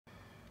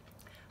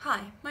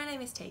Hi, my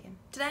name is Tegan.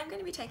 Today I'm going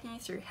to be taking you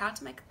through how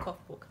to make a cloth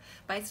book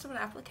based on an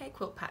applique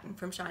quilt pattern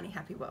from Shiny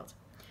Happy World.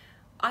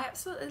 I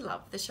absolutely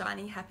love the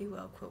Shiny Happy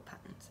World quilt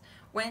patterns.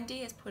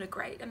 Wendy has put a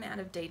great amount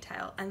of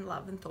detail and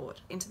love and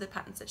thought into the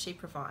patterns that she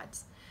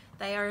provides.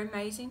 They are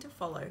amazing to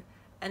follow,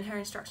 and her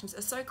instructions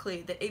are so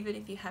clear that even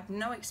if you have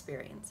no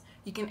experience,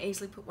 you can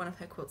easily put one of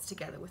her quilts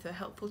together with her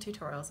helpful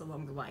tutorials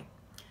along the way.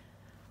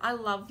 I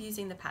love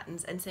using the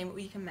patterns and seeing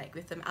what you can make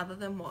with them other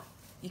than what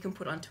you can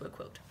put onto a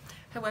quilt.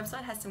 Her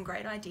website has some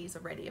great ideas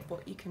already of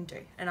what you can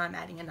do, and I'm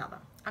adding another,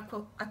 a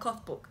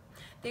cloth book.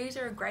 These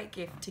are a great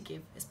gift to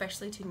give,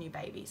 especially to new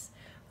babies.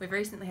 We've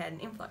recently had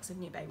an influx of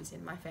new babies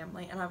in my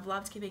family, and I've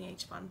loved giving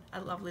each one a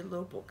lovely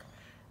little book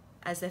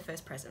as their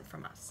first present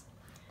from us.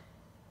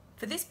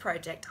 For this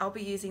project, I'll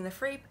be using the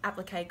free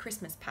applique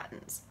Christmas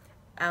patterns.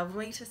 Our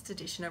latest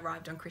edition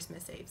arrived on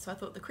Christmas Eve, so I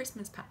thought the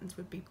Christmas patterns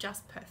would be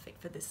just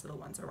perfect for this little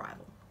one's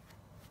arrival.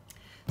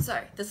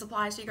 So, the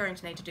supplies you're going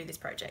to need to do this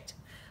project.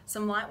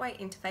 Some lightweight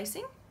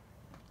interfacing.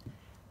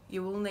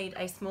 You will need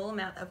a small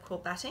amount of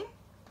quilt batting.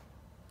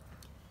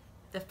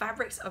 The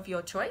fabrics of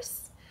your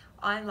choice.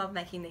 I love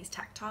making these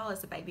tactile.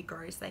 As the baby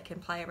grows, they can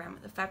play around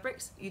with the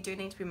fabrics. You do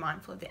need to be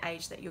mindful of the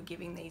age that you're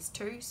giving these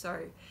to,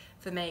 so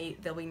for me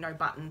there'll be no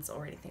buttons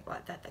or anything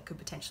like that that could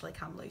potentially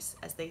come loose,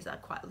 as these are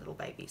quite little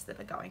babies that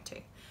are going to.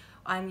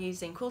 I'm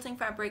using quilting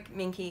fabric,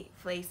 minky,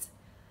 fleece,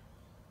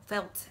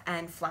 felt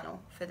and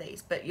flannel for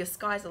these, but your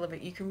sky's the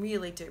limit. You can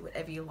really do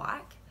whatever you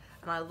like,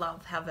 and I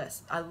love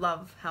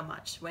how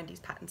much Wendy's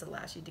patterns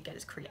allows you to get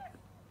as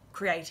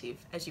creative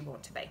as you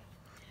want to be.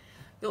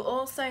 You'll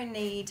also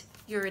need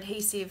your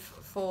adhesive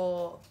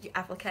for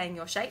appliquing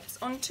your shapes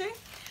onto.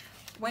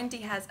 Wendy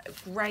has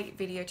a great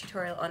video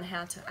tutorial on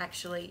how to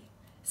actually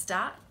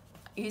start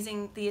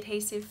using the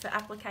adhesive for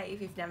applique.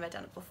 If you've never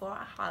done it before,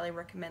 I highly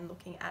recommend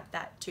looking at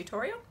that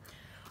tutorial.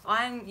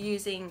 I'm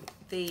using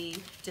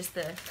just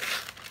the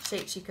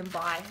sheets you can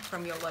buy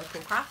from your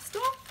local craft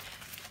store.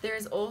 There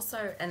is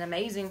also an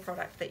amazing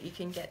product that you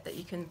can get that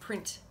you can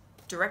print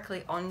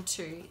directly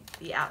onto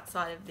the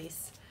outside of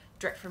this,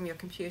 direct from your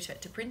computer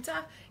to printer.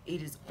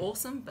 It is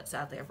awesome, but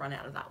sadly I've run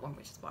out of that one,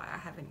 which is why I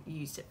haven't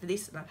used it for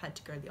this, and I've had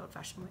to go the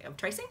old-fashioned way of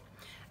tracing.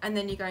 And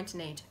then you're going to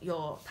need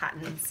your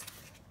patterns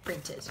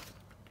printed,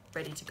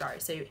 ready to go.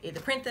 So you either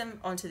print them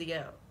onto the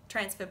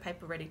transfer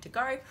paper ready to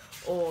go,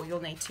 or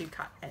you'll need to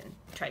cut and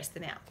trace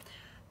them out.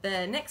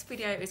 The next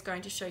video is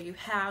going to show you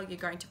how you're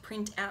going to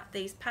print out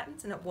these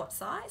patterns and at what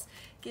size.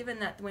 Given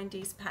that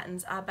Wendy's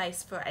patterns are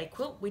based for a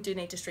quilt, we do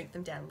need to shrink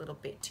them down a little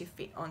bit to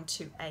fit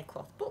onto a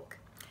cloth book.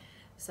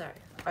 So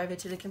over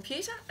to the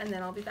computer, and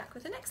then I'll be back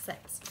with the next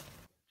steps.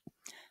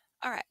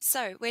 Alright,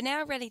 so we're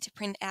now ready to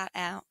print out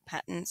our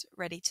patterns,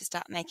 ready to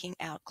start making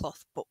our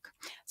cloth book.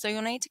 So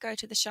you'll need to go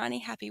to the Shiny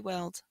Happy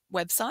World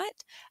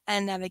website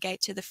and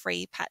navigate to the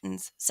free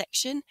patterns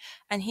section,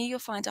 and here you'll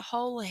find a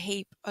whole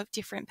heap of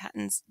different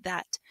patterns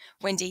that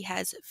Wendy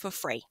has for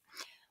free.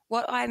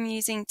 What I'm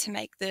using to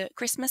make the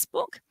Christmas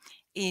book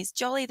is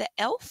Jolly the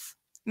Elf,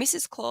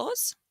 Mrs.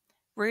 Claus,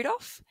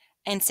 Rudolph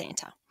and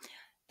Santa.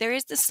 There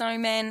is the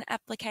snowman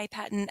applique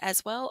pattern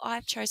as well.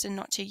 I've chosen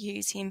not to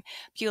use him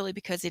purely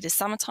because it is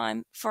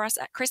summertime for us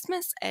at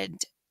Christmas,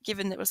 and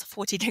given that it was a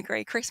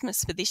 40-degree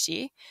Christmas for this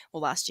year,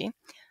 or last year,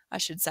 I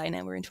should say,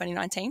 now we're in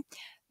 2019,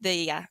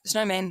 the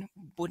snowman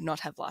would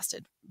not have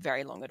lasted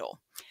very long at all.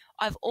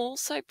 I've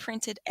also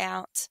printed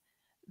out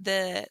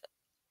the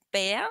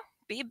bear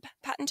bib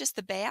pattern, just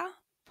the bear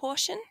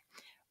portion,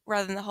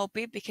 rather than the whole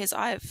bib, because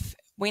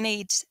we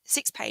need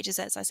 6 pages,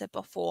 as I said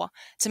before,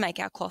 to make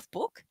our cloth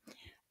book.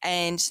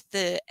 And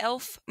the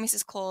elf,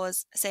 Mrs.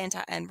 Claus,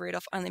 Santa and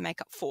Rudolph only make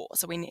up 4,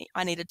 so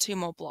I needed 2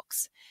 more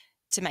blocks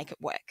to make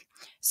it work.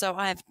 So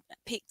I've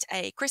picked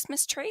a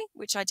Christmas tree,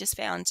 which I just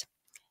found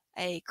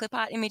a clip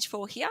art image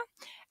for here,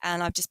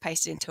 and I've just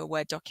pasted into a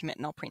Word document,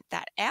 and I'll print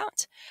that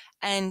out.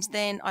 And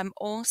then I'm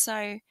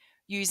also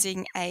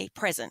using a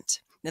present.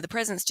 Now the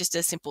present's just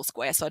a simple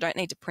square, so I don't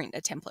need to print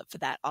a template for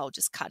that. I'll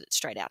just cut it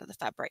straight out of the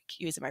fabric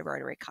using my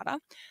rotary cutter.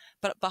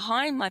 But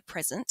behind my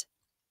present,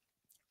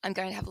 I'm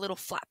going to have a little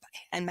flap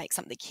and make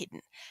something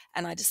hidden.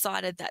 And I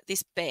decided that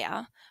this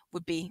bear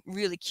would be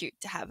really cute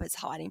to have as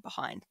hiding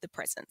behind the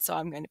present. So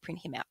I'm going to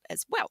print him out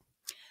as well.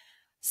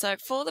 So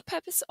for the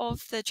purpose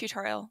of the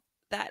tutorial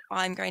that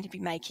I'm going to be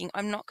making,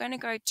 I'm not going to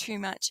go too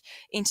much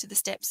into the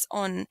steps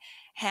on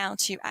how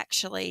to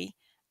actually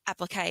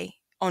applique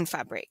on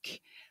fabric.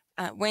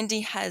 Wendy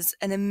has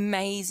an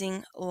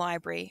amazing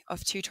library of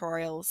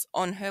tutorials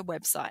on her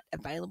website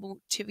available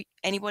to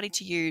anybody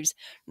to use,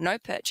 no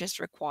purchase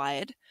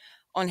required,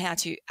 on how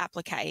to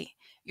applique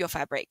your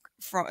fabric,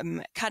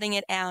 from cutting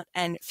it out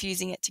and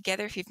fusing it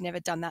together if you've never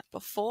done that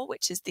before,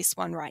 which is this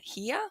one right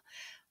here,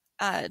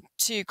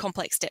 to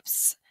complex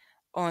steps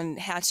on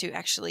how to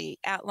actually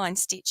outline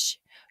stitch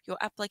your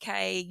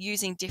applique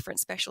using different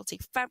specialty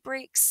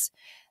fabrics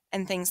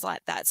and things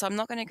like that. So I'm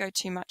not going to go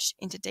too much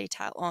into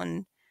detail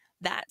on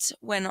that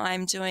when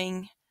I'm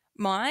doing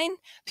mine,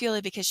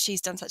 purely because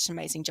she's done such an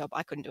amazing job.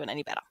 I couldn't do it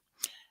any better.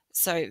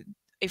 So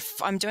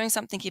if I'm doing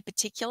something in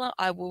particular,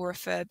 I will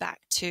refer back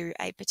to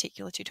a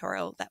particular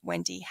tutorial that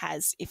Wendy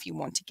has if you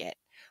want to get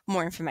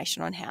more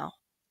information on how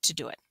to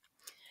do it.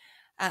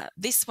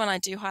 This one I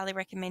do highly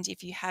recommend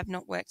if you have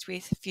not worked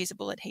with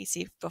fusible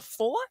adhesive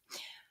before.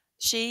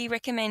 She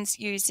recommends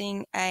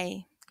using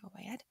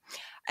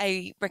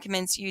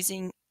recommends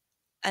using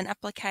an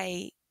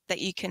applique that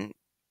you can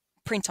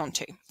print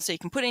onto. So you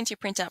can put it into your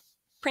printer,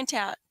 print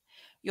out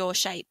your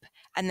shape,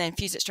 and then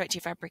fuse it straight to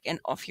your fabric, and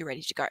off you're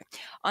ready to go.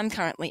 I'm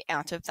currently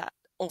out of that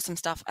awesome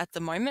stuff at the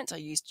moment. I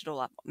used it all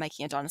up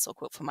making a dinosaur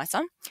quilt for my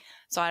son,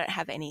 so I don't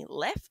have any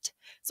left.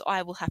 So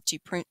I will have to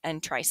print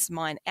and trace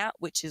mine out,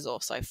 which is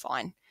also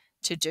fine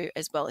to do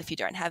as well if you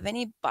don't have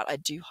any, but I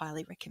do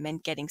highly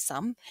recommend getting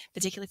some,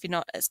 particularly if you're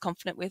not as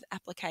confident with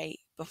applique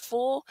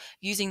before.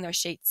 Using those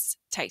sheets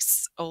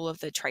takes all of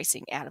the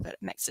tracing out of it.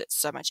 It makes it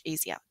so much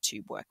easier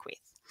to work with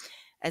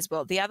as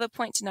well. The other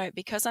point to note,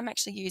 because I'm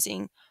actually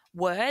using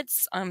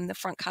words on the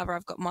front cover,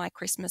 I've got my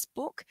Christmas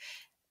book.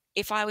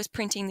 If I was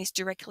printing this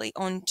directly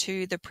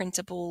onto the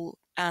printable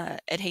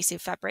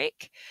adhesive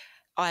fabric,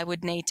 I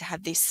would need to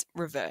have this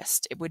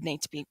reversed. It would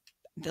need to be,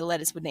 the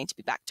letters would need to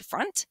be back to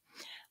front,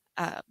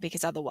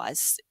 because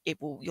otherwise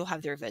you'll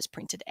have the reverse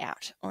printed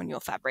out on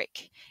your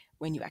fabric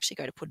when you actually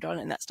go to put it on,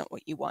 and that's not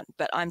what you want.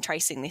 But I'm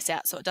tracing this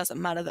out, so it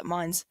doesn't matter that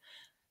mine's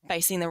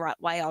facing the right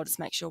way. I'll just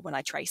make sure when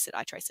I trace it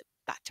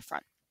back to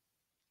front.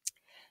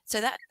 So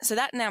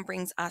that now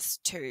brings us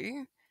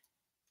to,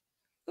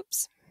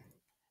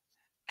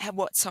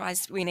 what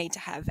size we need to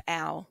have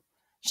our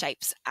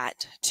shapes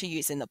at to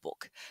use in the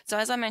book. So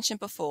as I mentioned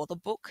before, the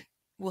book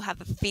will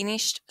have a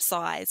finished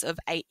size of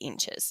 8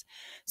 inches.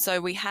 So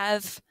we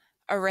have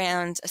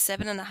around a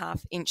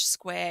 7.5-inch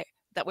square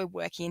that we're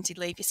working in to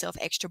leave yourself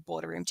extra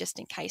border room just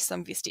in case some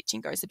of your stitching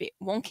goes a bit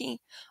wonky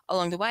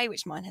along the way,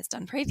 which mine has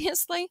done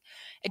previously.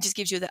 It just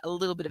gives you a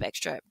little bit of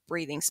extra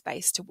breathing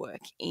space to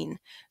work in.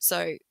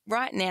 So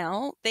right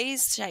now,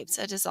 these shapes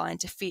are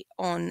designed to fit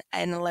on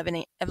an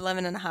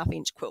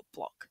 11.5-inch quilt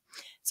block.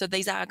 So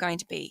these are going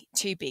to be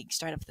too big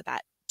straight off the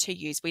bat to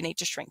use. We need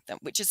to shrink them,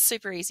 which is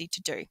super easy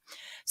to do.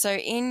 So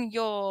in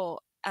your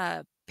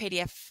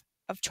PDF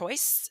of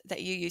choice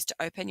that you use to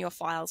open your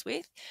files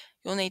with,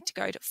 you'll need to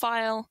go to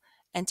File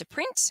and to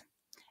Print,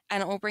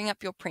 and it will bring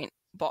up your print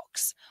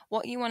box.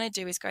 What you want to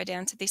do is go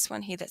down to this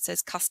one here that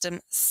says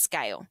Custom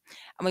Scale,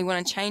 and we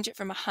want to change it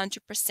from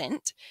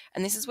 100%,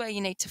 and this is where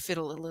you need to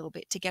fiddle a little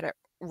bit to get it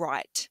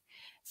right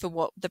for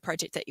what the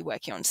project that you're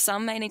working on.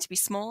 Some may need to be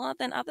smaller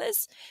than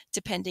others,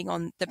 depending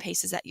on the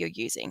pieces that you're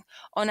using.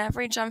 On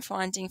average, I'm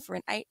finding for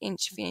an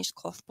 8-inch finished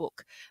cloth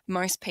book,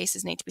 most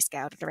pieces need to be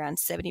scaled at around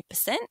 70%.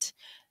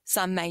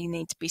 Some may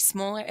need to be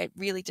smaller. It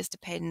really just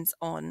depends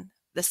on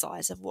the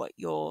size of what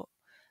you're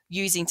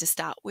using to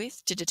start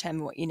with to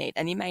determine what you need.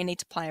 And you may need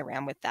to play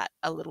around with that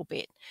a little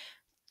bit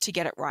to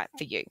get it right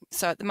for you.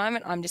 So at the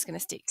moment, I'm just going to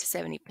stick to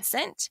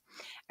 70%,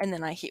 and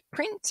then I hit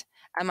print,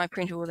 and my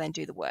printer will then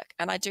do the work.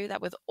 And I do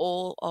that with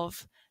all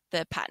of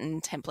the pattern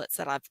templates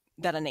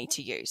that I need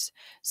to use.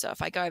 So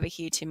if I go over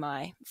here to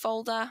my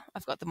folder,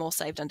 I've got them all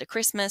saved under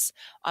Christmas.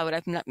 I would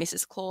open up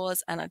Mrs.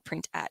 Claus and I'd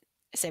print at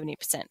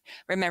 70%,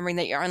 remembering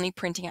that you're only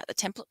printing out the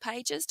template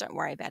pages. Don't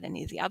worry about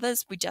any of the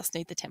others. We just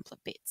need the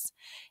template bits.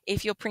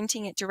 If you're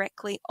printing it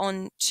directly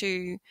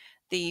onto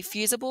the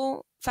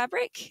fusible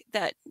fabric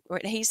or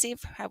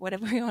adhesive,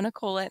 whatever you want to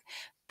call it,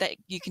 that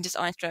you can just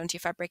iron straight onto your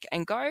fabric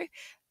and go.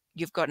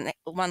 You've got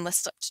one less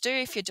step to do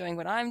if you're doing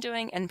what I'm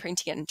doing and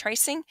printing it and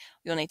tracing.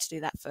 You'll need to do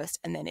that first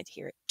and then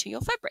adhere it to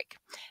your fabric.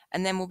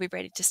 And then we'll be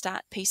ready to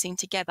start piecing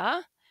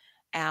together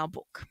our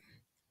book.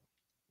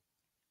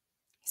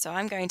 So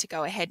I'm going to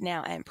go ahead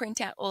now and print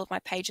out all of my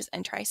pages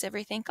and trace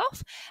everything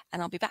off, and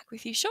I'll be back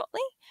with you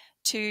shortly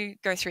to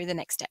go through the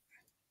next step.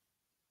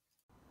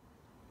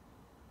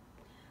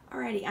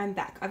 Alrighty, I'm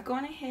back. I've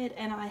gone ahead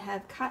and I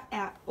have cut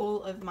out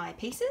all of my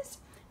pieces.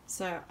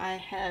 So I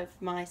have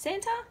my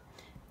Santa,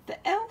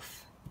 the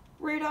elf,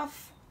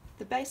 Rudolph,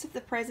 the base of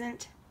the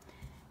present,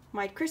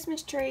 my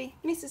Christmas tree,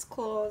 Mrs.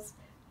 Claus,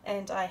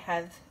 and I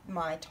have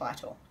my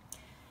title.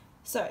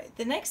 So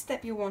the next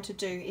step you'll want to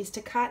do is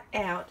to cut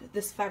out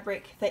this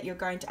fabric that you're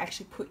going to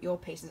actually put your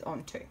pieces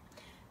onto.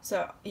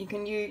 So you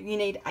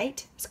need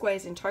 8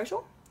 squares in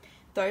total.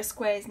 Those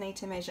squares need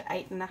to measure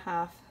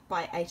 8.5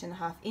 by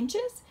 8.5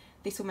 inches.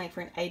 This will make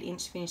for an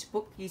 8-inch finished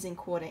book using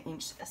 1/4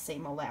 inch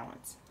seam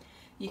allowance.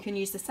 You can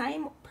use the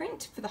same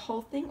print for the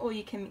whole thing, or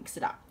you can mix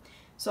it up.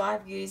 So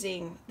I'm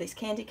using this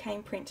candy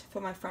cane print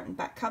for my front and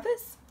back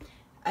covers,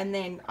 and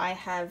then I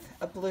have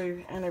a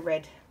blue and a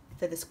red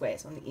for the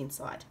squares on the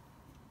inside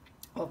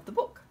of the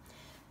book.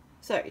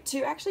 So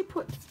to actually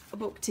put a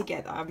book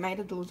together, I've made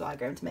a little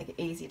diagram to make it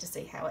easier to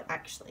see how it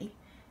actually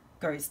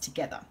goes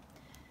together.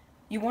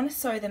 You want to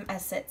sew them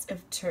as sets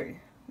of 2.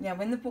 Now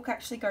when the book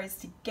actually goes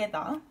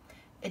together,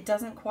 it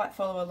doesn't quite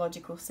follow a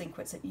logical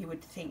sequence that you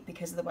would think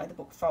because of the way the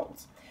book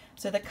folds.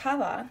 So the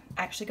cover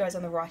actually goes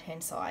on the right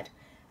hand side,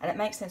 and it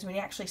makes sense when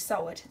you actually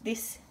sew it.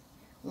 This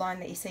line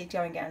that you see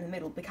going down in the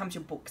middle becomes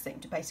your book seam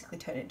to basically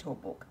turn it into a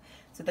book.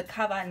 So the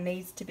cover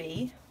needs to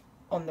be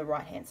on the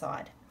right hand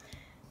side.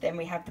 Then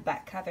we have the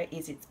back cover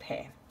is its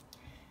pair.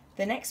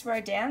 The next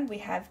row down we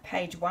have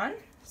page 1,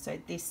 so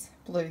this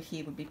blue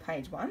here would be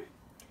page 1,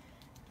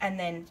 and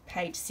then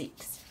page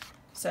 6.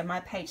 So my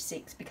page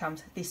 6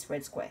 becomes this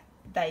red square.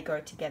 They go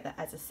together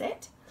as a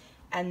set,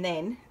 and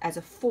then as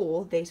a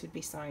 4 these would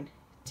be sewn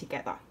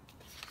together.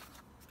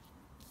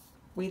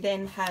 We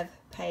then have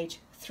page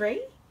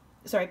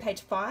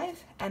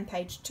 5 and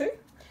page 2.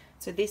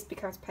 So this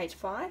becomes page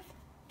 5,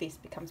 this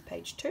becomes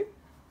page 2.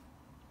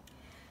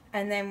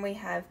 And then we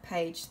have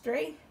page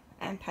 3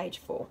 and page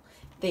 4,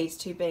 these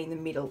two being the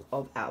middle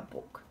of our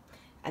book.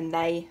 And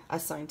they are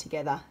sewn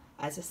together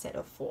as a set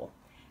of 4.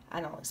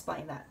 And I'll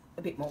explain that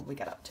a bit more when we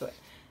get up to it.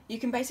 You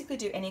can basically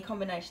do any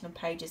combination of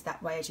pages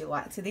that way as you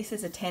like. So this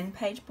is a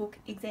 10-page book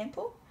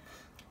example.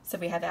 So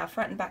we have our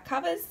front and back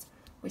covers.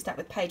 We start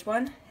with page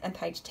 1 and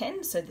page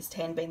 10, so this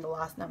 10 being the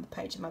last number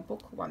page in my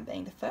book, 1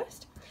 being the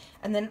first,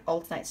 and then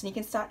alternates, and you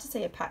can start to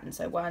see a pattern.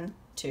 So 1,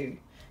 2,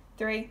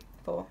 3,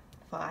 4,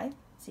 5,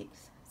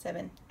 6,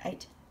 7,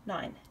 8,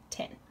 9,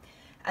 10.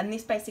 And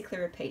this basically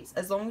repeats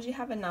as long as you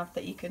have enough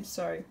that you can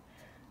sew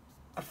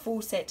a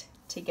full set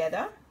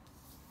together.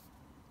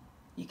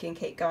 You can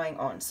keep going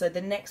on. So the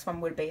next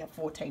one would be a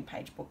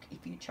 14-page book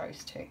if you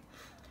chose to.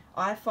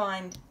 I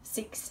find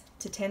 6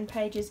 to 10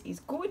 pages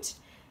is good.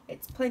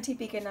 It's plenty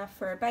big enough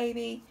for a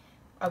baby.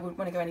 I wouldn't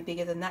want to go any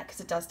bigger than that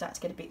because it does start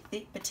to get a bit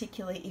thick,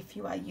 particularly if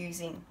you are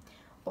using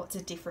lots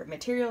of different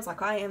materials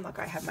like I am. Like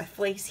I have my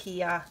fleece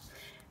here.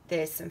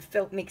 There's some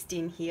felt mixed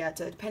in here.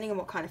 So depending on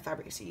what kind of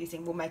fabrics you're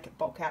using, will make it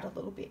bulk out a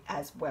little bit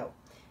as well.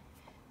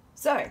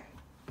 So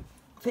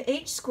for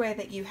each square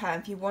that you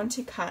have, you want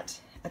to cut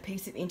a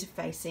piece of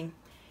interfacing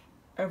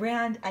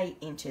around 8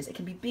 inches. It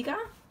can be bigger,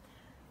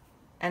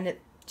 and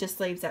it just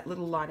leaves that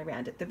little line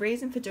around it. The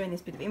reason for doing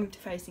this bit of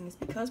interfacing is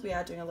because we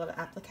are doing a lot of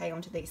applique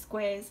onto these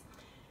squares.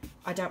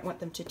 I don't want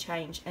them to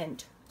change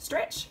and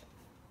stretch,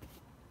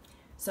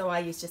 so I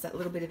use just that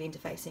little bit of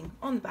interfacing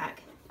on the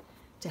back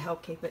to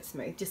help keep it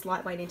smooth. Just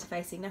lightweight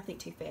interfacing, nothing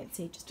too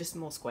fancy, just a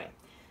small square.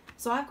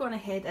 So I've gone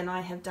ahead and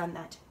I have done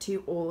that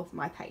to all of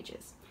my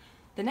pages.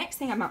 The next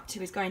thing I'm up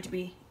to is going to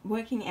be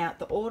working out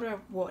the order of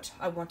what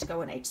I want to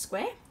go on each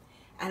square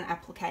and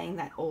appliquing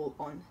that all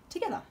on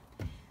together.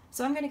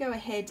 So I'm going to go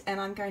ahead and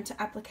I'm going to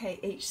applique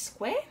each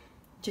square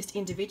just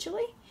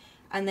individually,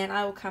 and then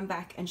I will come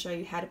back and show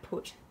you how to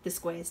put the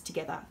squares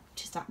together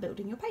to start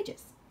building your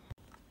pages.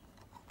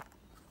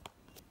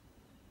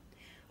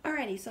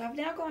 Alrighty, so I've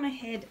now gone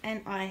ahead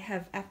and I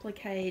have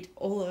appliqued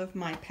all of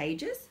my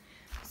pages.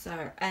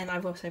 So, and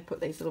I've also put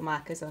these little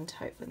markers on to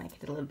hopefully make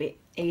it a little bit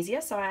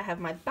easier. So I have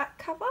my back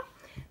cover,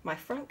 my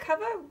front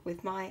cover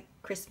with my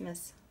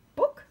Christmas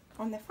book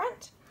on the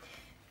front.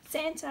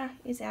 Santa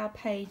is our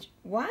page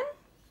 1.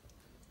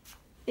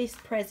 This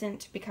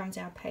present becomes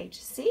our page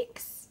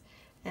 6,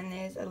 and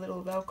there's a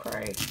little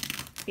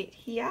Velcro bit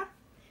here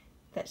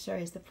that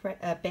shows the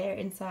bear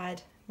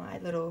inside my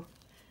little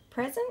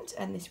present,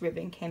 and this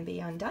ribbon can be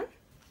undone.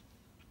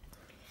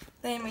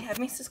 Then we have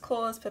Mrs.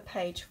 Claus for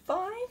page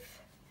 5,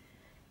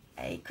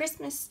 a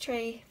Christmas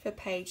tree for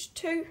page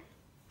 2,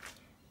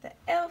 the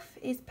elf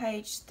is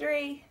page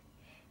 3,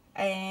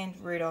 and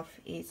Rudolph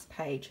is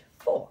page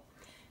 4.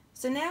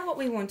 So now what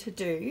we want to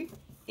do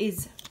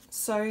is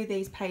sew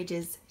these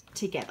pages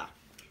together.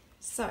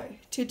 So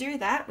to do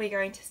that, we're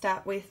going to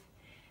start with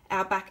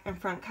our back and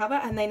front cover,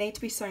 and they need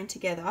to be sewn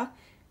together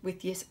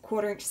with this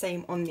 1/4 inch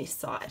seam on this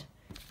side.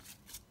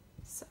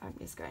 So I'm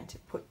just going to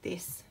put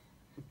this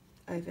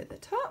over the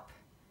top,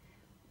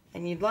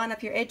 and you line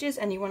up your edges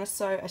and you want to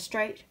sew a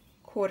straight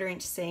 1/4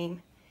 inch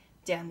seam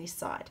down this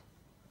side.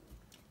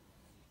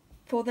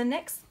 For the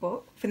next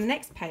book, for the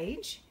next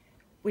page,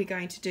 we're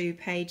going to do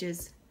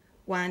pages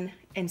 1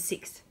 and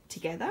 6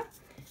 together,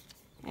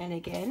 and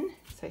again,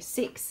 so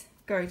 6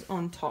 goes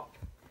on top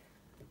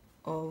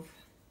of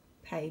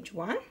page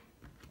 1,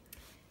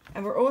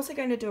 and we're also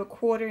going to do a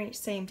 1/4 inch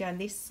seam down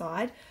this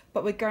side,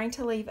 but we're going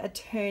to leave a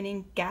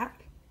turning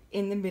gap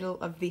in the middle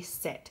of this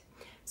set.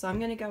 So I'm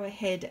going to go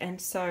ahead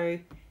and sew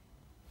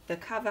the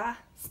covers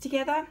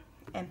together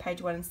and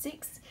page 1 and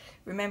 6,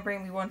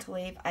 remembering we want to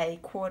leave a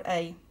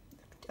 2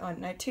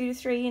 to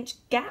 3 inch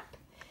gap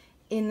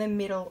in the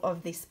middle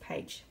of this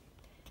page.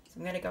 So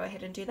I'm going to go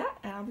ahead and do that,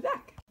 and I'll be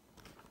back.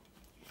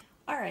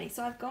 Alrighty,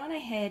 so I've gone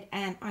ahead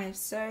and I have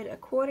sewed a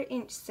 1/4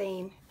 inch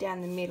seam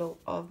down the middle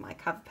of my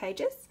cover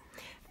pages,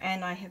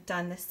 and I have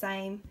done the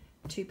same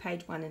to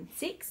page 1 and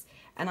 6,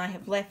 and I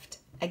have left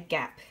a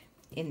gap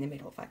in the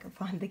middle if I can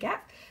find the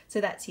gap.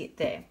 So that's it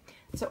there.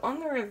 So on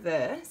the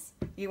reverse,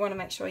 you want to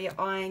make sure you're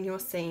eyeing your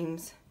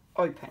seams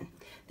open.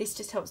 This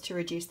just helps to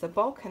reduce the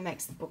bulk and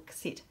makes the book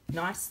sit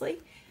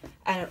nicely,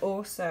 and it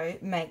also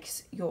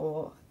makes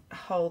your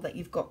hole that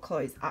you've got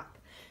close up.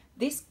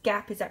 This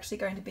gap is actually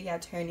going to be our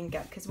turning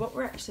gap, because what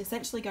we're actually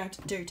essentially going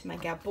to do to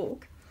make our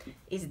book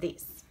is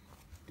this.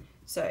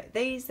 So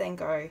these then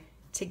go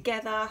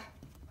together,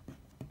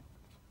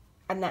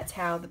 and that's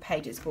how the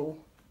pages will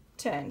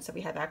turn. So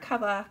we have our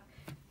cover,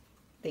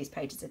 these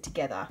pages are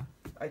together,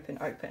 open,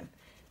 open.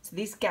 So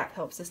this gap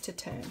helps us to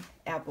turn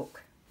our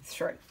book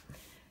through.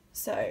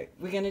 So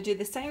we're going to do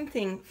the same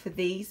thing for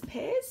these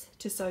pairs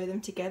to sew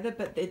them together,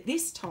 but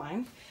this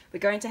time we're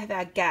going to have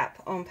our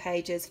gap on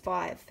pages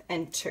 5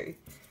 and 2.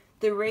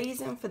 The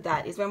reason for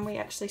that is when we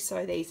actually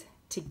sew these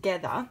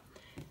together,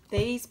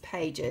 these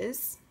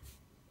pages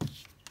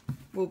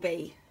will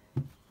be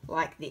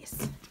like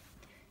this.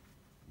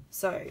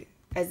 So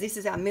as this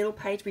is our middle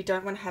page, we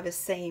don't want to have a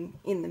seam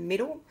in the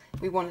middle.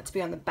 We want it to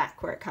be on the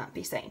back where it can't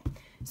be seen.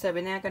 So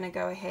we're now going to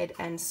go ahead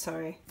and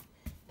sew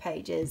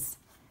pages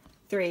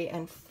 3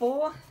 and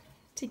 4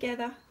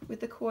 together with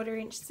the 1/4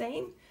 inch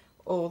seam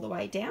all the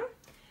way down,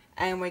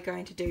 and we're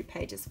going to do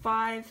pages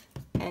 5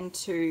 and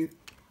 2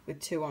 with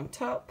 2 on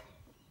top,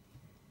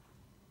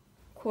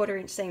 1/4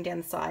 inch seam down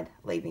the side,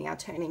 leaving our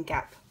turning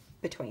gap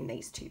between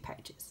these 2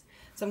 pages.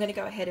 So I'm going to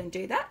go ahead and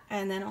do that,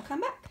 and then I'll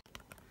come back.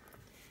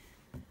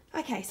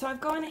 Okay, so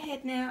I've gone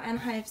ahead now and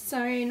I have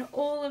sewn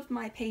all of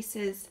my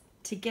pieces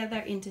together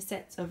into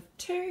sets of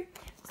 2.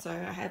 So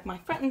I have my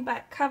front and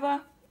back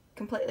cover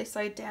completely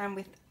sewed down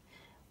with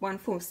 1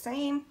 full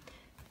seam,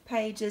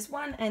 pages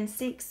 1 and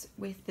 6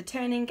 with the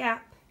turning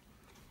gap,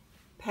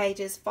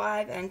 pages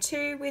 5 and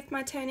 2 with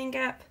my turning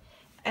gap,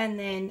 and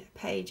then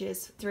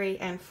pages 3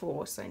 and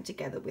 4 sewn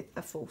together with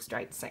a full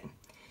straight seam.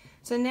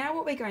 So now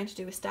what we're going to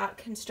do is start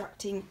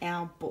constructing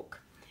our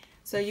book.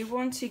 So you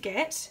want to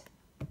get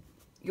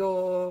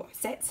your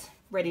sets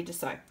ready to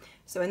sew.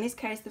 So in this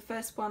case, the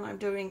first one I'm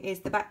doing is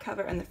the back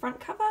cover and the front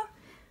cover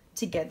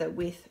together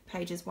with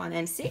pages 1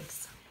 and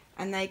 6,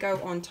 and they go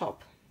on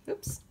top,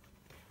 oops,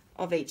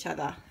 of each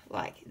other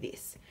like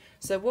this.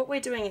 So what we're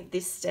doing at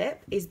this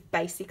step is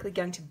basically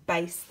going to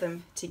base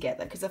them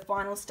together, because the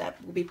final step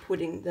will be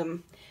putting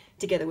them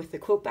together with the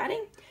quilt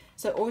batting.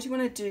 So all you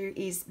want to do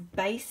is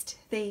baste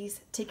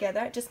these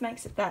together. It just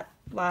makes it that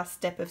last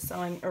step of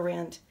sewing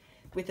around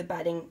with the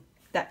batting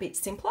that bit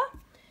simpler,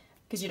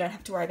 because you don't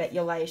have to worry about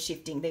your layers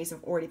shifting. These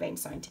have already been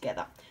sewn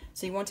together.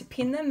 So you want to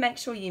pin them, make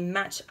sure you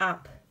match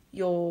up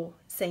your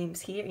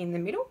seams here in the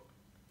middle.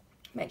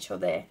 Make sure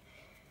their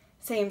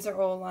seams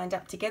are all lined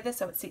up together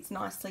so it sits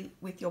nicely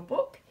with your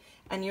book.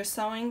 And you're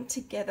sewing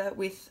together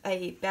with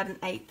about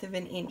 1/8 of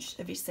an inch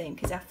of your seam,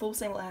 because our full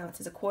seam allowance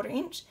is a 1/4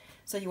 inch.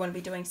 So you want to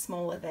be doing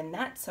smaller than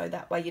that, so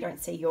that way you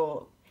don't see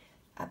your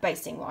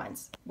basting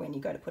lines when you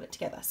go to put it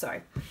together.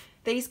 So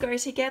these go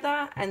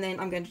together, and then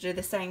I'm going to do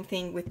the same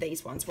thing with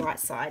these ones, right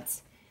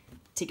sides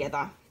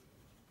together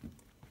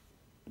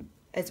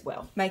as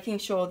well, making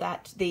sure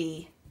that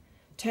the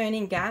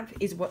turning gap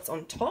is what's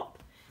on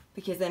top,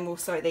 because then we'll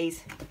sew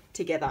these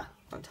together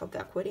on top of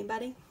our quilting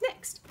batting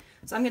next.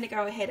 So I'm going to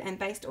go ahead and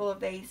baste all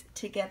of these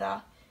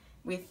together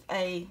with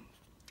a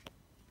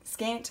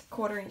scant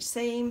 1/4 inch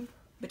seam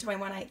between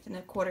 1/8 and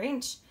a 1/4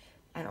 inch,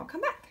 and I'll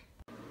come back.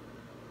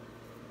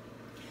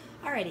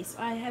 Alrighty, so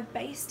I have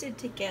basted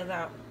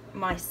together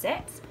my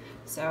sets.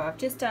 So I've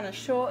just done a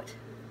short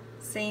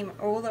seam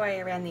all the way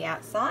around the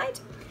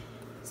outside.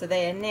 So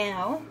they are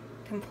now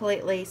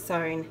completely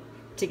sewn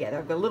together.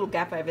 I've got a little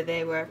gap over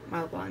there where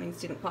my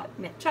linings didn't quite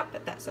match up,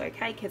 but that's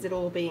okay because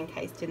it'll all be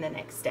encased in the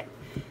next step.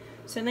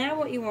 So now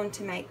what you want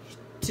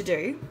to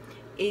do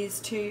is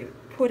to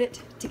put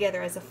it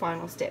together as a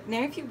final step.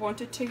 Now if you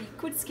wanted to, you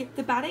could skip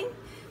the batting,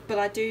 but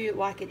I do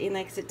like it in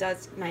there because it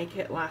does make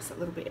it last a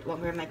little bit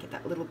longer and make it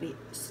that little bit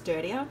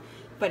sturdier.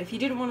 But if you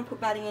didn't want to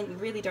put batting in, you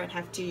really don't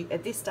have to.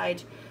 At this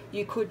stage,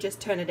 you could just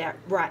turn it out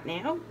right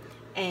now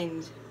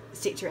and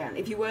stitch around.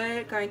 If you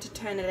were going to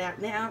turn it out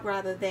now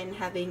rather than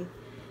having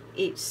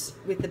it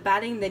with the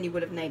batting, then you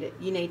would have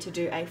you need to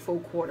do a full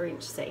 1/4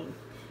 inch seam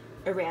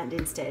around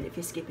instead if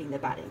you're skipping the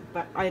batting,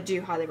 but I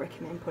do highly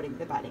recommend putting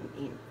the batting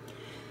in.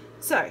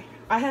 So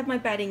I have my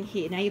batting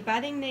here. Now your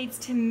batting needs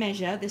to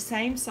measure the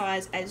same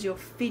size as your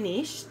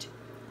finished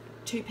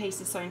 2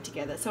 pieces sewn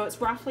together. So it's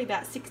roughly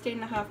about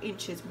 16.5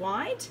 inches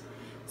wide.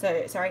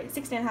 So sorry,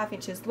 16.5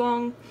 inches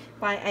long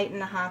by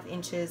 8.5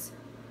 inches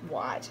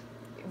wide,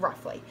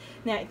 roughly.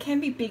 Now it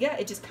can be bigger,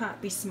 it just can't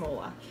be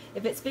smaller.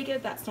 If it's bigger,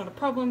 that's not a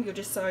problem. You'll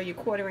just sew your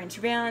 1/4 inch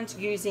round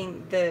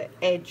using the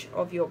edge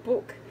of your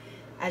book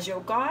as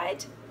your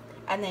guide,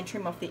 and then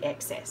trim off the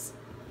excess.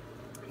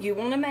 You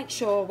want to make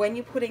sure when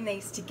you're putting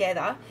these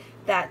together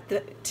that the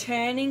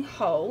turning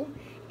hole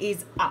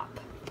is up.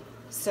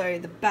 So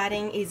the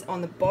batting is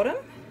on the bottom,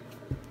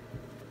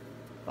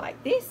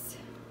 like this,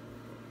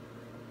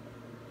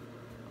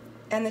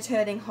 and the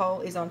turning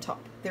hole is on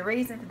top. The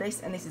reason for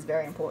this, and this is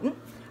very important,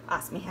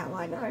 ask me how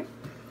I know,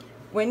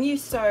 when you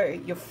sew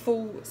your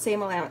full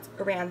seam allowance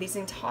around, this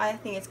entire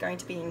thing is going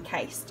to be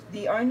encased.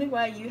 The only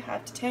way you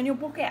have to turn your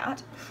book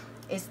out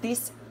is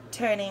this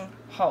turning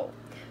hole.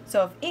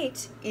 So if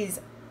it is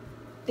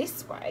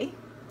this way,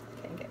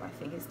 I can get my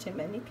fingers to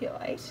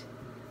manipulate.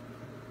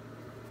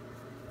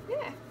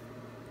 Yeah.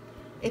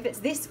 If it's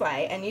this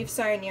way and you've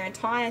sewn your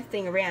entire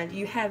thing around,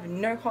 you have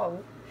no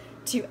hole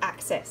to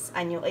access,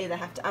 and you'll either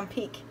have to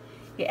unpick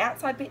your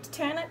outside bit to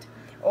turn it,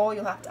 or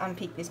you'll have to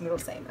unpick this middle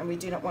seam, and we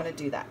do not want to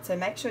do that. So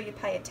make sure you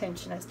pay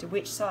attention as to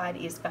which side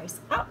is face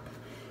up,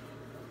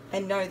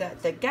 and know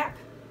that the gap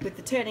with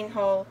the turning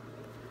hole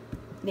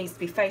needs to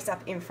be face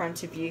up in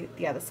front of you.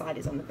 The other side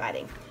is on the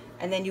batting.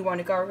 and then you want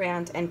to go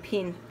around and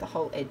pin the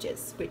whole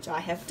edges, which I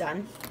have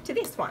done to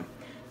this one.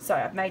 So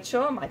I've made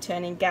sure my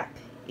turning gap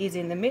is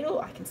in the middle.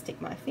 I can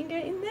stick my finger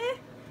in there.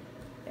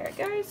 There it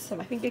goes, so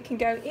my finger can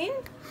go in.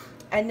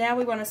 And now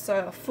we want to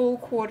sew a full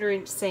 1/4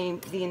 inch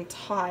seam the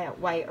entire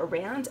way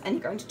around, and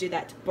you're going to do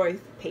that to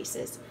both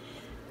pieces.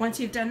 Once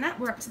you've done that,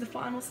 we're up to the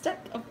final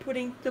step of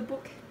putting the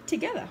book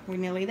together. We're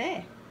nearly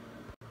there.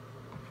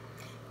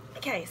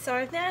 Okay, so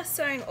I've now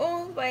sewn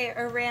all the way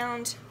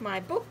around my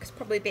book. It's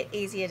probably a bit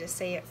easier to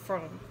see it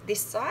from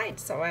this side.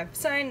 So I've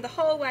sewn the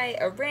whole way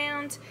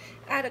around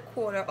at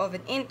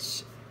 1/4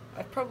 inch.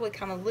 I've probably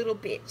come a little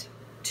bit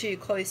too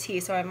close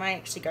here, so I may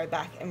actually go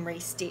back and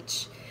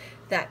restitch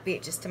that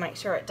bit just to make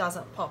sure it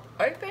doesn't pop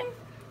open.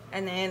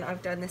 And then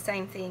I've done the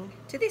same thing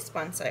to this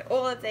one. So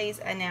all of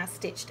these are now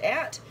stitched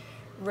out,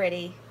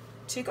 ready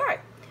to go.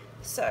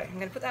 So I'm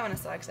going to put that one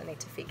aside because I need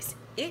to fix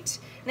it.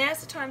 Now's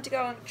the time to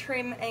go and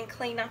trim and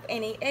clean up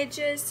any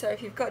edges. So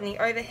if you've got any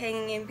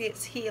overhanging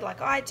bits here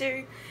like I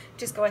do,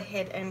 just go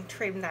ahead and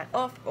trim that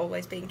off,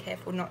 always being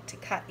careful not to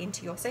cut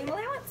into your seam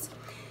allowance.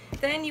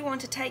 Then you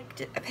want to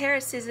take a pair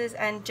of scissors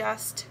and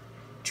just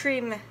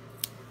trim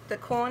the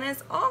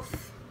corners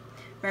off.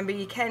 Remember,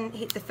 you can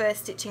hit the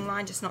first stitching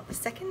line, just not the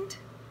second.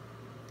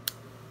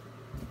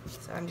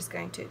 So I'm just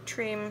going to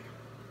trim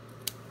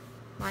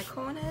my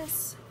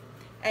corners.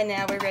 And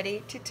now we're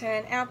ready to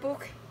turn our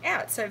book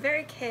out. So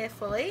very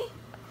carefully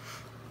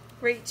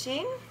reach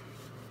in.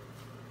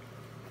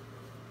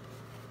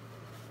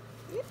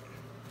 Yep.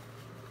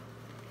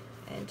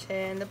 And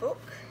turn the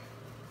book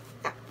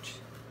out.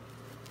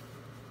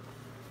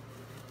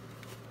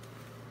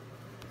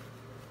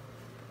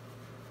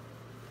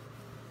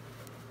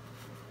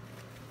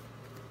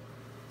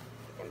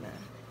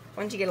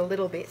 Once you get a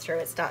little bit through,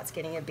 it starts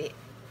getting a bit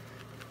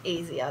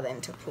easier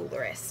then to pull the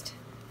rest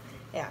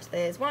out.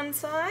 There's one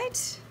side.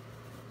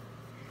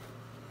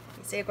 You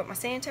can see I've got my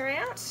centre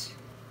out.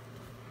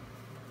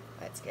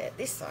 Let's get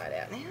this side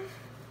out now.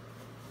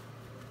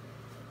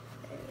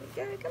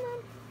 There we go, come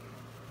on.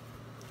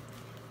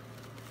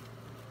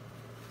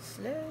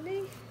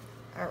 Slowly.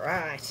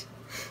 Alright.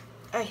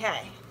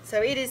 Okay,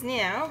 so it is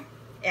now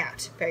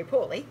out. Very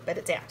poorly, but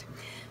it's out.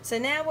 So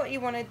now what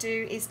you want to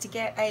do is to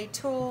get a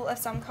tool of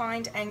some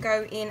kind and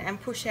go in and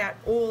push out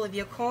all of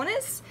your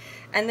corners,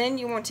 and then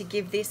you want to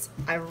give this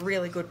a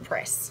really good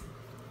press.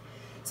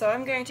 So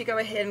I'm going to go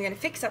ahead, I'm going to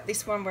fix up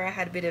this one where I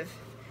had a bit of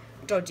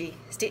dodgy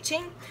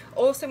stitching.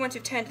 Also, once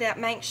you've turned it out,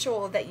 make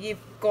sure that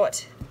you've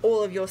got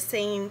all of your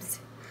seams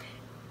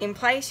in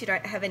place. You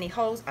don't have any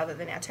holes other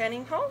than our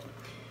turning hole,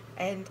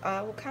 and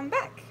I will come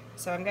back.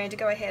 So I'm going to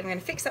go ahead, I'm going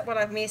to fix up what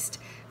I've missed.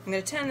 I'm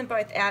going to turn them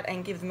both out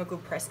and give them a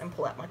good press and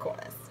pull out my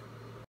corners.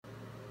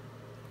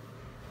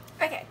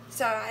 Okay,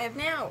 so I have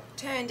now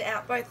turned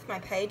out both my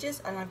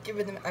pages and I've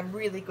given them a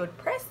really good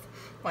press.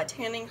 My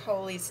turning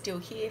hole is still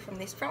here from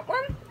this front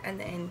one, and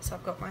then so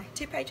I've got my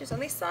 2 pages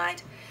on this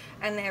side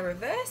and they're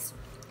reverse.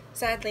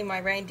 Sadly, my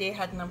reindeer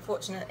had an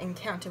unfortunate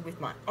encounter with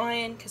my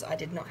iron because I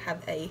did not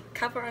have a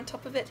cover on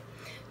top of it.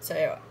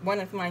 So one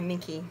of my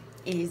minky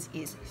ears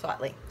is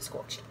slightly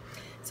scorched.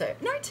 So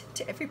note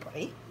to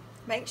everybody,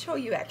 make sure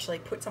you actually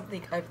put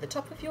something over the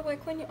top of your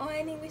work when you're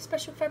ironing with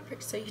special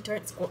fabrics so you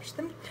don't scorch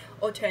them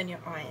or turn your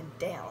iron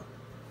down.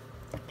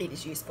 It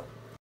is useful.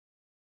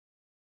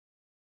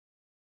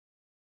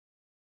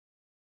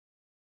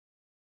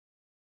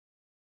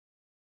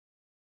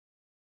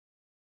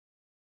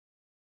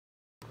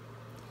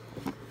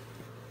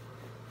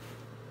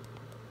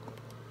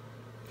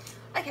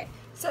 Okay,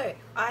 so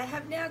I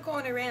have now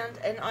gone around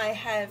and I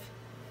have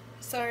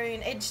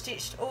sewn edge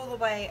stitched all the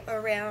way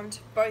around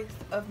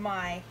both of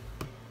my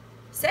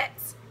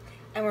sets,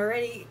 and we're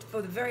ready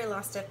for the very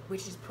last step,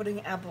 which is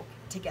putting our book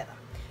together.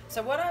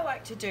 So what I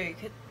like to do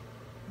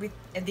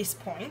at this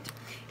point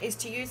is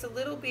to use a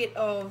little bit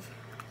of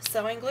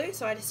sewing glue.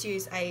 So I just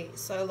use a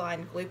sew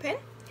line glue pen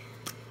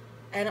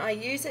and I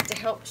use it to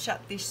help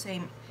shut this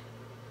seam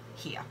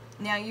here.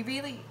 Now you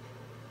really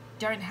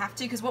don't have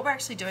to, because what we're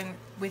actually doing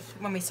with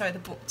when we sew the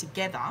book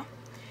together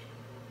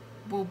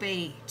will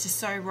be to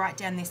sew right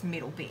down this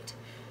middle bit.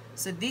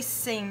 So this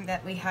seam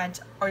that we had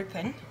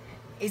open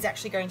is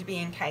actually going to be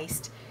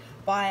encased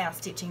by our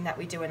stitching that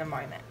we do in a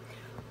moment.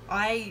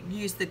 I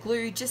use the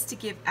glue just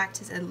to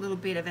act as a little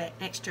bit of an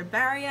extra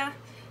barrier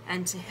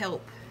and to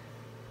help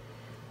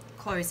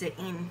close it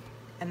in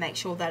and make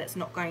sure that it's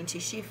not going to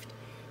shift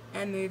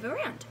and move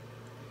around.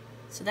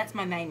 So that's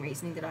my main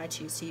reasoning that I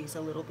choose to use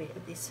a little bit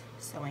of this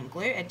sewing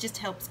glue. It just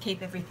helps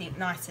keep everything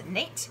nice and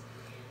neat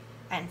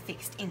and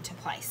fixed into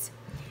place.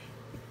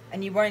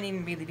 And you won't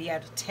even really be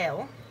able to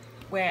tell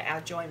where our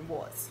join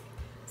was.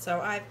 So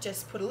I've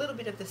just put a little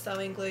bit of the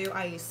sewing glue.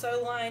 I use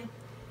Sew Line.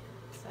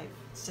 So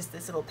it's just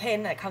this little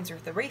pen that comes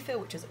with the refill,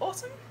 which is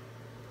awesome.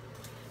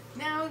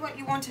 Now what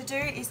you want to do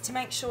is to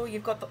make sure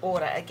you've got the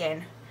order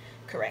again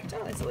correct.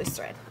 Oh, there's a loose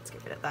thread. Let's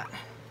get rid of that.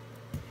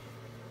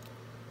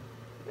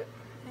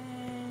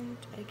 And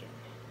again.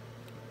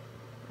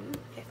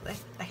 Carefully.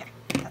 Okay,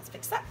 let's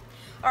fix that.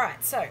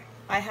 Alright, so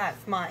I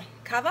have my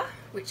cover,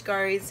 which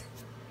goes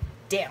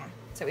down.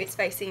 So it's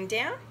facing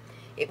down.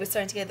 it was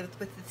sewn together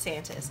with the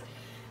Santas.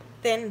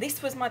 Then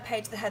this was my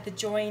page that had the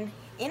join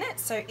in it,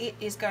 so it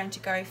is going to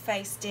go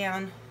face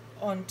down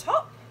on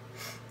top,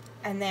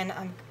 and then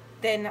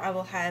I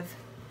will have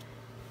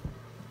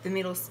the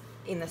middle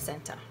in the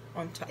center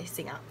on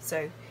facing up.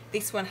 So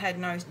this one had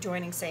no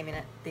joining seam in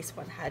it, this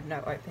one had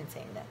no open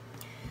seam there.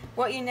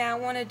 What you now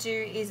want to do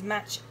is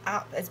match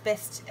up as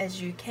best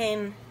as you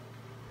can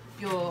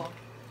your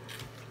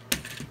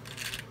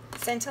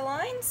center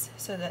lines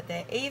so that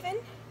they're even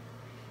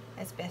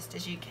as best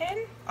as you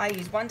can. I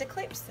use Wonder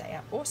Clips, they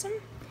are awesome,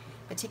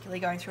 particularly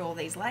going through all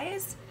these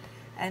layers,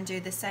 and do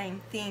the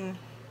same thing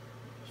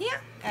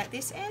here at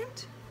this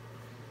end.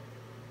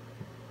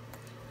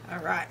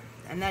 Alright,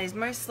 and that is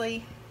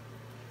mostly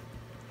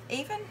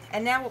even.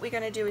 And now what we're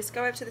going to do is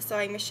go over to the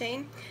sewing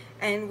machine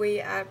and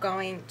we are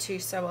going to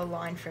sew a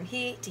line from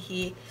here to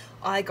here.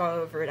 I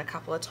go over it a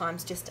couple of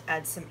times just to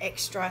add some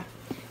extra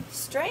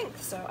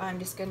strength, so I'm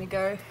just going to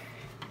go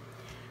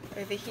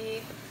over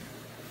here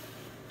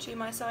to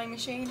my sewing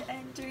machine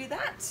and do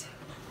that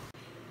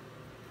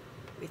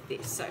with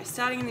this. So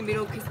starting in the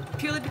middle,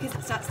 purely because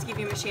it starts to give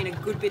your machine a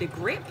good bit of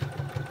grip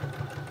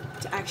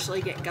to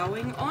actually get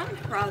going on,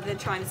 rather than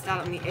trying to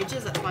start on the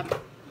edges. That's why,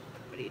 what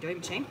are you doing,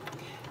 machine?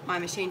 My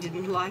machine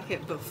didn't like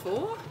it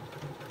before.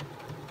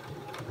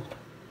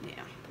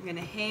 Now I'm going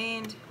to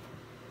hand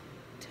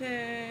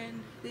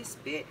turn this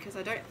bit because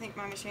I don't think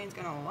my machine's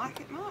going to like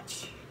it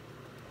much.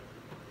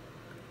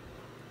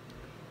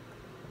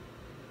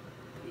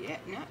 Yeah,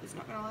 no, it's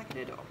not going to like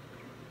it at all.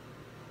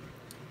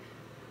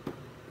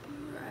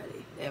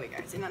 Alrighty, there we go,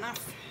 it's in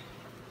enough.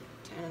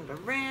 Turn it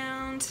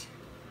around.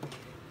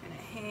 I'm going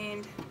to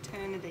hand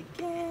turn it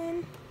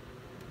again,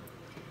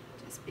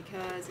 just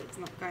because it's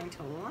not going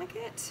to like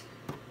it.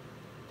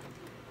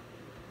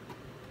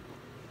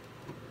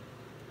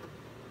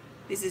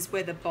 This is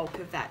where the bulk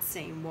of that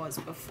seam was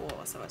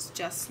before, so it's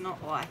just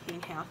not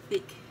liking how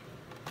thick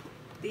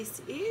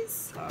this is.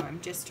 So I'm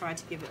just trying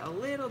to give it a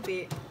little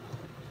bit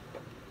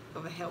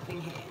of a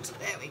helping hand.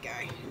 There we go.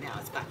 Now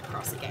it's back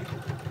across again.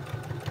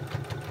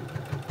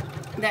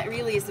 That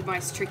really is the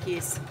most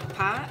trickiest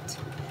part.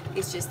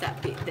 It's just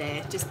that bit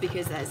there, just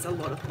because there's a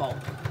lot of bulk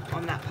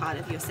on that part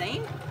of your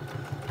seam.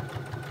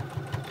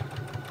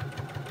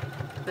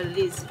 But it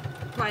is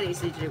quite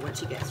easy to do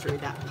once you get through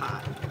that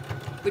part.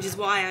 Which is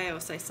why I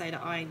also say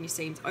to iron your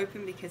seams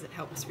open, because it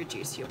helps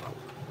reduce your bulk.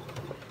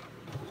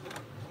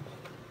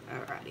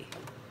 Alrighty.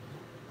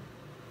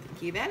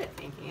 Thinking about it,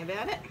 thinking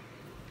about it.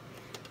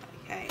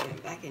 Okay,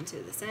 and back into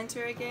the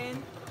center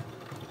again.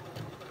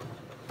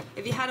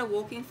 If you had a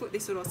walking foot,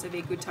 this would also be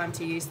a good time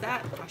to use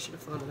that. I should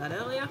have thought of that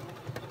earlier.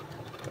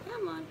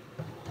 Come on.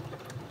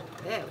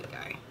 There we go.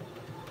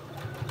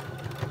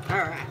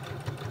 Alright.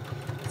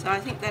 So I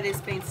think that has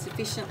been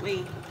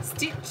sufficiently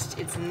stitched.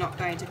 It's not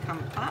going to come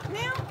apart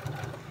now.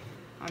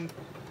 I'm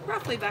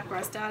roughly back where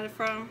I started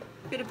from.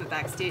 Bit of a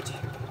back stitch.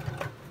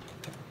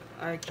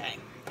 Okay,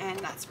 and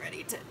that's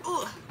ready to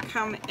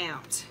come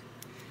out.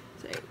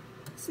 So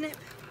snip,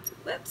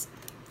 whoops,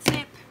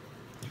 snip.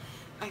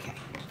 Okay,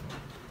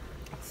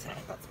 so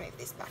let's move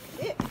this back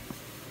a bit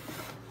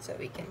so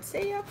we can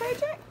see our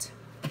project.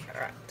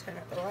 Alright, turn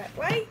it the right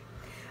way.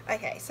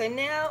 Okay, so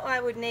now I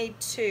would need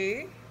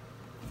to,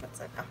 what's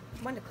that? Oh,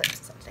 Wonder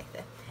Clips is underneath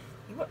there.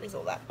 What is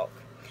all that bulk?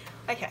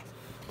 Okay.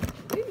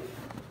 Ooh.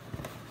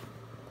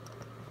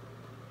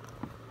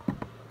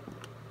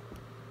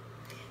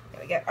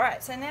 There we go.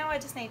 Alright, so now I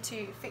just need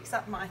to fix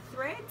up my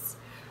threads.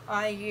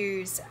 I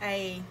use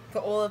for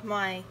all of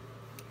my,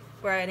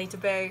 where I need to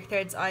bury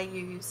threads, I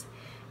use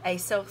a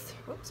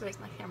self-threading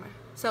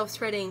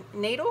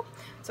needle.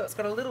 So it's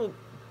got a little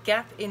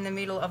gap in the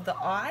middle of the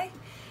eye,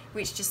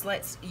 which just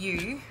lets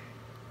you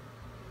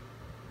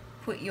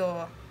put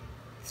your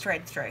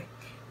thread through.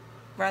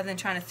 Rather than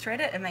trying to thread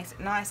it, it makes it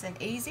nice and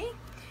easy,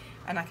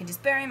 and I can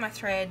just bury my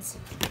threads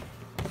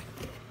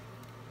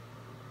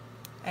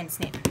and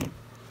snip.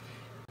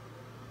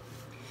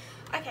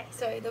 Okay,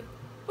 so the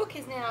book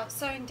is now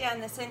sewn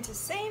down the center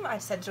seam. I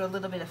just had to do a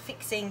little bit of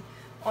fixing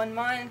on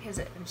mine because,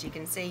 as you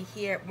can see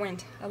here, it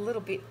went a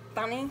little bit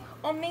funny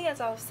on me as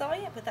I was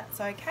sewing it, but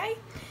that's okay.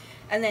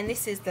 And then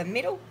this is the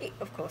middle. It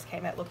of course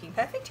came out looking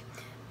perfect,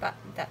 but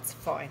that's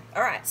fine.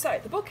 Alright, so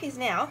the book is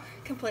now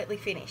completely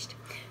finished.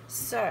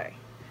 So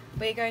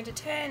we're going to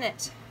turn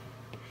it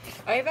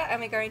over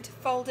and we're going to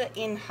fold it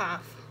in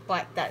half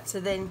like that. So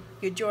then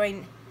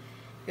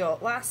your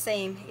last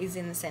seam is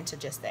in the center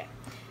just there.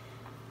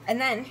 And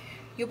then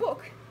your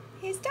book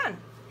is done.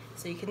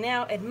 So you can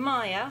now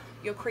admire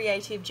your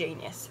creative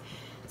genius.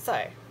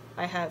 So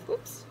I have,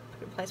 whoops,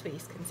 put it in a place where you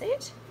can see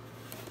it.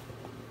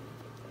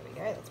 There we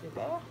go, that's a bit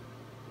better.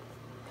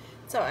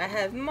 So I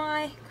have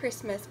my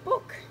Christmas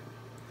book,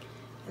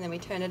 and then we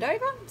turn it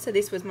over. So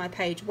this was my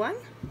page 1.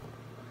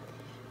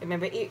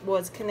 Remember, it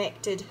was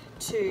connected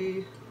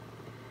to,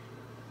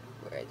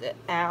 where is it,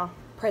 our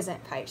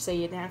present page. So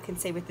you now can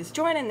see with this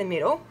join in the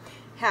middle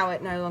how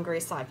it no longer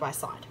is side by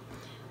side.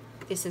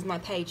 This is my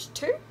page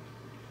 2.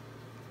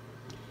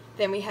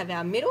 Then we have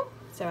our middle,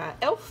 so our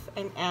elf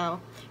and our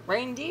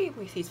reindeer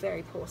with his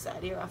very poor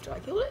sad ear after I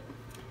killed it.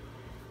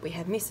 We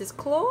have Mrs.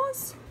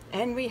 Claus,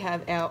 and we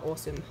have our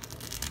awesome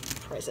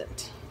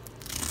present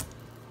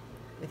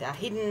with our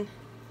hidden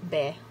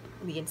bear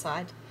on the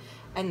inside,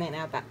 and then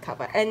our back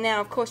cover. And now,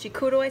 of course, you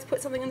could always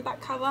put something on the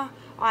back cover.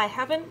 I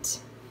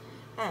haven't,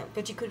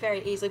 but you could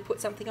very easily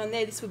put something on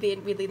there. This would be a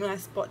really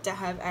nice spot to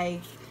have a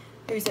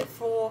who's it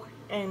for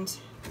and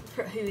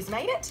who's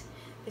made it.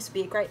 This would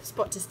be a great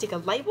spot to stick a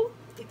label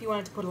if you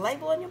wanted to put a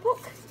label on your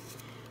book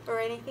or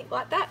anything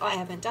like that. I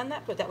haven't done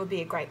that, but that would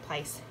be a great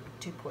place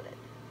to put it.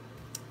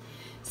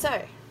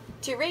 So,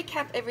 to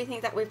recap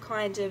everything that we've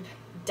kind of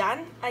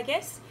done, I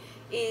guess,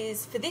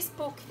 is for this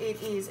book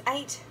it is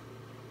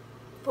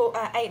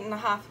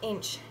 8.5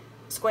 inch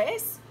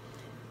squares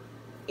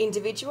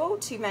individual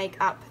to make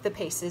up the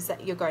pieces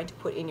that you're going to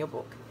put in your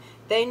book.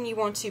 Then you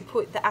want to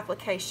put the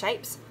applique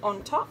shapes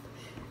on top,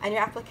 and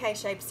your applique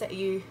shapes that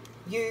you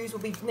use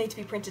will need to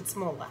be printed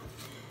smaller.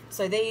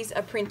 So these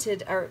are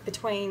printed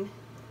between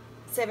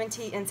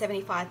 70 and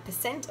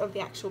 75% of the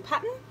actual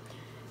pattern,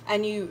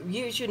 and you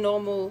use your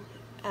normal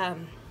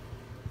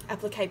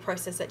applique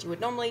process that you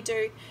would normally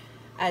do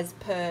as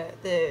per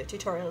the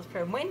tutorials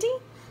from Wendy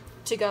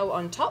to go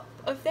on top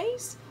of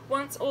these.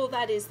 Once all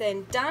that is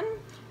then done,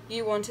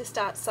 you want to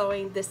start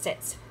sewing the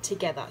sets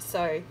together.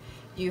 So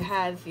you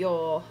have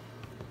your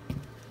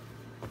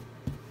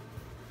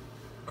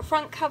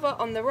front cover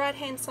on the right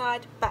hand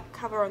side, back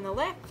cover on the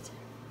left.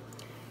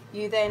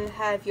 You then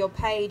have your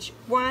page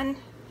 1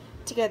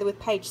 together with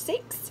page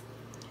 6.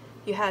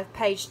 You have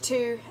page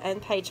 2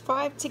 and page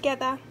 5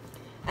 together,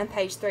 and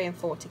page 3 and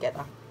 4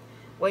 together.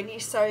 When you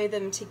sew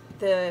them to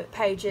the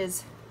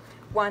pages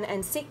 1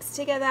 and 6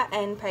 together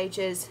and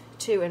pages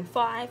 2 and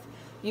 5,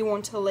 you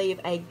want to leave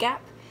a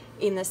gap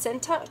in the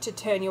center to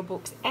turn your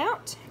books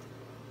out.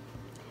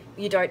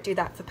 You don't do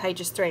that for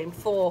pages 3 and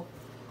 4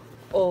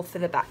 or for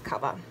the back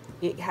cover.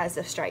 It has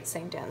a straight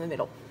seam down the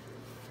middle.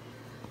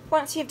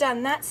 Once you've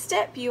done that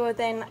step, you are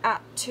then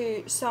up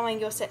to sewing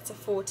your sets of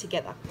 4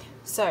 together.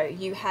 So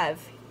you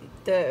have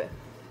the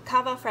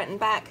cover front and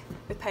back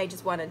with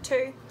pages 1 and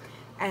 2,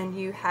 and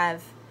you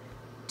have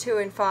 2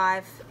 and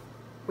 5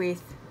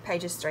 with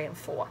pages 3 and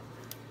 4.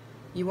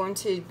 You want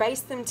to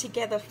baste them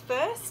together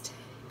first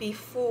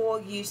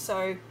before you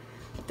sew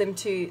them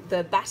to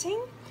the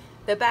batting.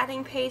 The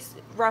batting piece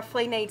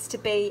roughly needs to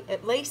be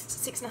at least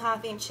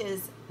 6.5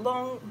 inches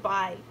long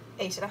by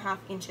 8.5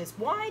 inches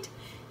wide.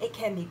 It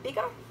can be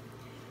bigger.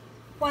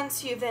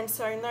 Once you've then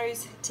sewn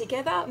those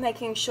together,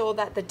 making sure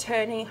that the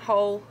turning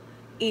hole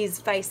is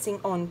facing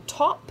on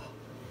top,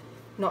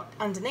 not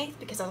underneath,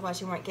 because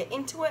otherwise you won't get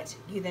into it.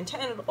 You then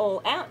turn it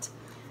all out,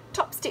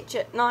 top stitch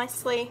it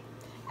nicely,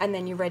 and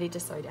then you're ready to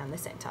sew down the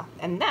center.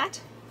 And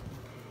that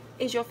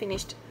is your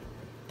finished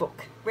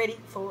book, ready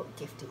for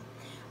gifting.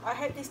 I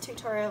hope this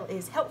tutorial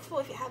is helpful.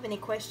 If you have any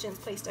questions,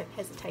 please don't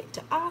hesitate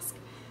to ask.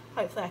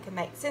 Hopefully I can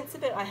make sense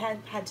of it. I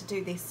have had to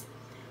do this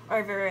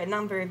over a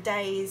number of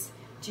days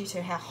due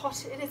to how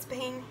hot it has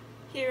been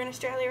here in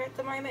Australia at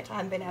the moment. I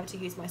haven't been able to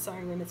use my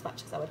sewing room as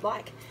much as I would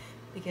like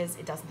because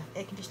it doesn't have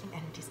air conditioning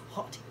and it is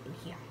hot in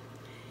here.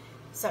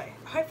 So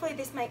hopefully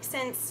this makes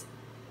sense.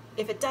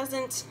 If it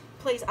doesn't,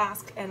 please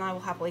ask and I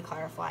will happily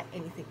clarify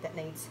anything that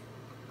needs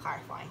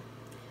clarifying.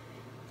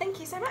 Thank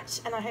you so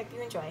much, and I hope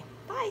you enjoy.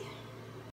 Bye!